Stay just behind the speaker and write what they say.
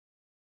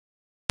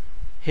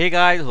Hey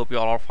guys, hope you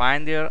all are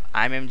fine there.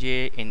 I'm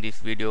MJ. In this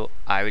video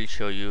I will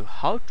show you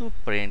how to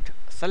print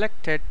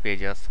selected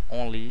pages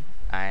only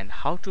and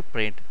how to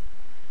print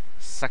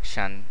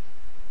section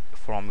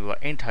from your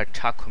entire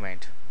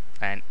document,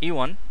 and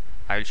even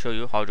I will show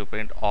you how to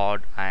print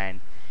odd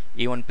and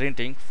even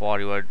printing for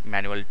your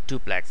manual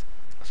duplex.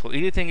 So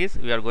easy thing is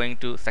we are going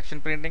to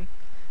section printing,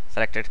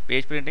 selected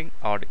page printing,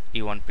 or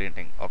even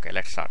printing. Okay,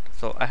 let's start.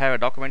 So I have a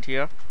document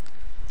here,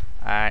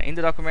 and in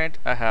the document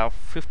I have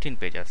 15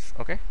 pages.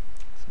 Okay,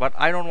 but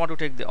I don't want to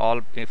take the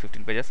all in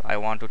 15 pages. I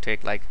want to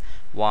take like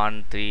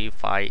 1, 3,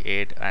 5,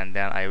 8, and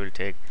then I will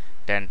take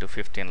 10 to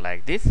 15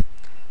 like this.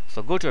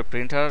 So go to a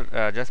printer,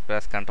 just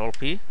press Ctrl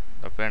P.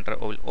 The printer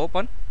will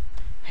open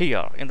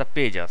here in the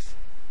pages.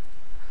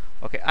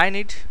 Okay, I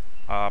need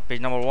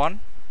page number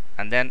 1,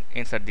 and then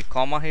insert the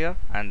comma here,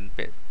 and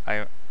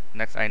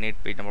next I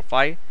need page number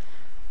 5.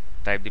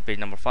 Type the page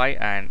number 5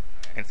 and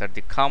insert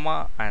the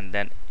comma, and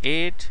then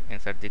 8,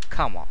 insert the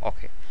comma.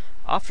 Okay,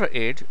 after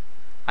 8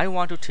 I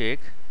want to take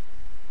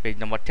page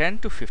number 10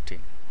 to 15.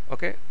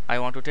 Okay, I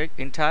want to take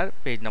entire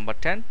page number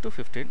 10 to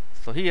 15.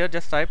 So here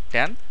just type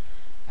 10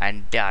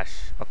 and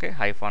dash, okay,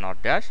 hyphen or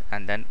dash,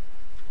 and then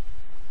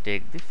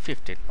take the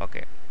 15.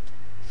 Okay,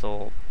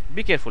 so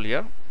be careful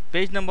here.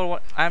 Page number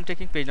 1, I am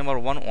taking page number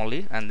 1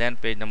 only, and then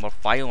page number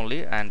 5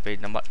 only, and page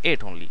number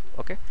 8 only.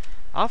 Okay,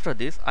 after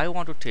this I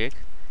want to take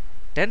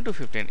 10 to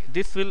 15.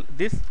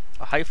 This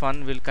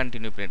hyphen will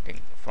continue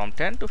printing from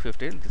 10 to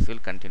 15. This will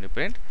continue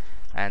print,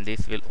 and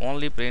this will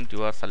only print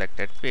your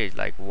selected page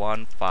like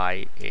 1,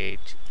 5,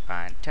 8,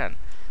 and 10.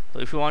 So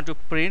if you want to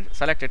print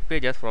selected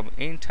pages from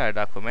entire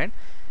document,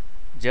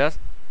 just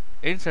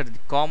insert the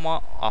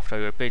comma after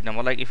your page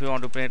number. Like if you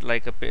want to print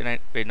like a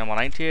page number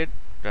 98,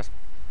 just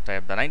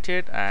type the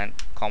 98 and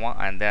comma,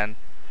 and then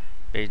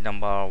page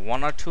number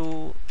 1 or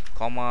 2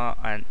 comma,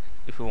 and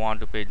if you want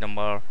to page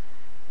number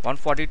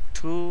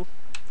 142,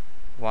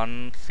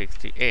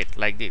 168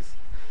 like this.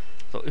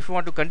 So if you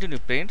want to continue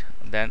print,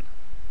 then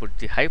put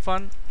the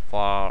hyphen.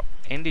 For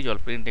individual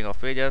printing of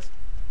pages,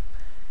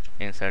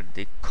 insert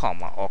the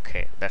comma.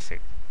 Okay, that's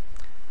it.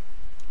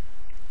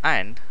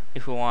 And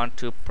if you want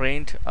to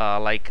print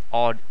like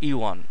odd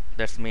even,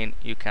 that's mean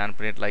you can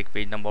print like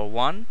page number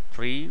 1,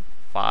 3,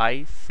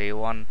 5,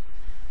 7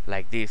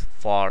 like this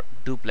for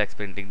duplex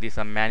printing. This is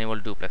a manual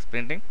duplex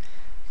printing.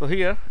 So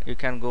here you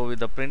can go with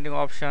the printing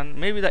option.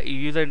 Maybe the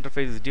user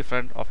interface is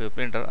different of your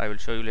printer. I will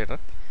show you later.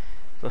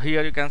 So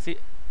here you can see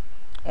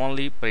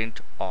only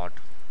print odd.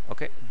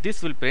 Okay,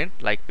 this will print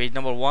like page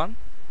number 1,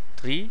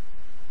 3,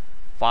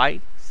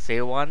 5,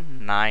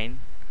 7, 9,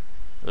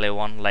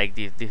 11 like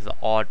this. This is the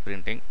odd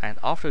printing, and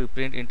after you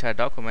print entire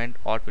document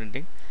odd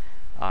printing,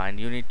 and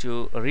you need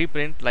to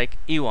reprint like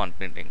even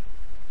printing.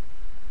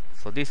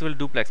 So this will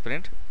duplex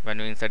print. When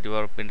you insert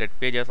your printed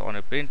pages on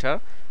a printer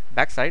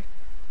backside,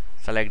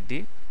 select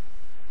the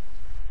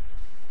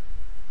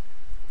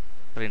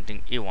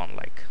printing even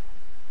like.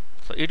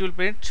 So it will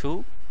print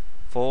 2,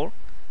 4,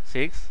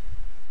 6,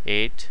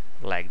 8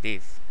 like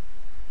this.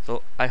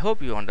 So I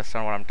hope you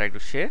understand what I'm trying to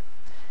share.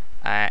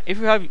 If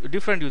you have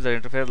different user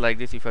interface like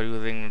this, if you are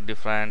using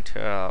different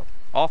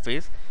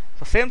office,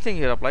 so same thing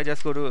here apply.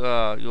 Just go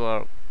to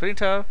your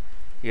printer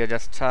here,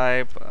 just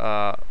type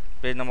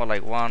page number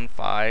like 1,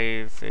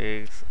 5,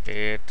 6,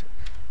 8,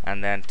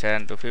 and then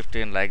 10 to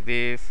 15 like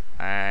this,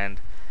 and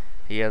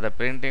here the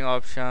printing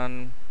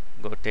option,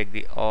 go take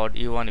the odd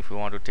even if you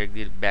want to take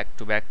the back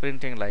to back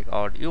printing like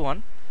odd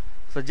even.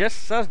 So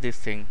just search this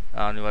thing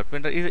on your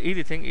printer.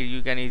 Easy thing,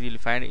 you can easily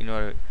find in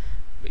your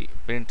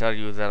printer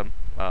user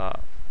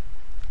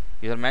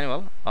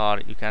manual,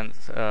 or you can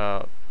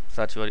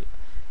search your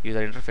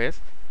user interface.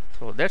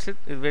 So that's it.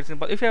 It's very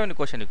simple. If you have any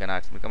question, you can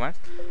ask me comments.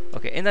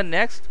 Okay, in the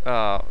next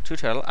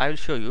tutorial I will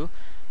show you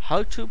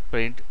how to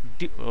print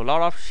a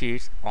lot of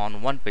sheets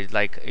on one page.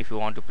 Like if you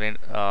want to print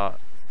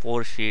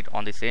 4 sheets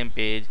on the same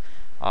page,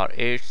 or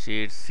 8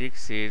 sheets,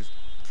 6 sheets.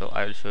 So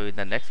I will show you in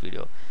the next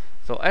video.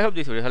 So I hope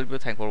this video helped you.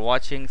 Thanks for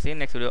watching. See you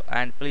next video,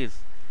 and please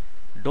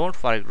don't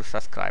forget to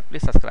subscribe.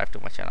 Please subscribe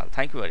to my channel.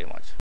 Thank you very much.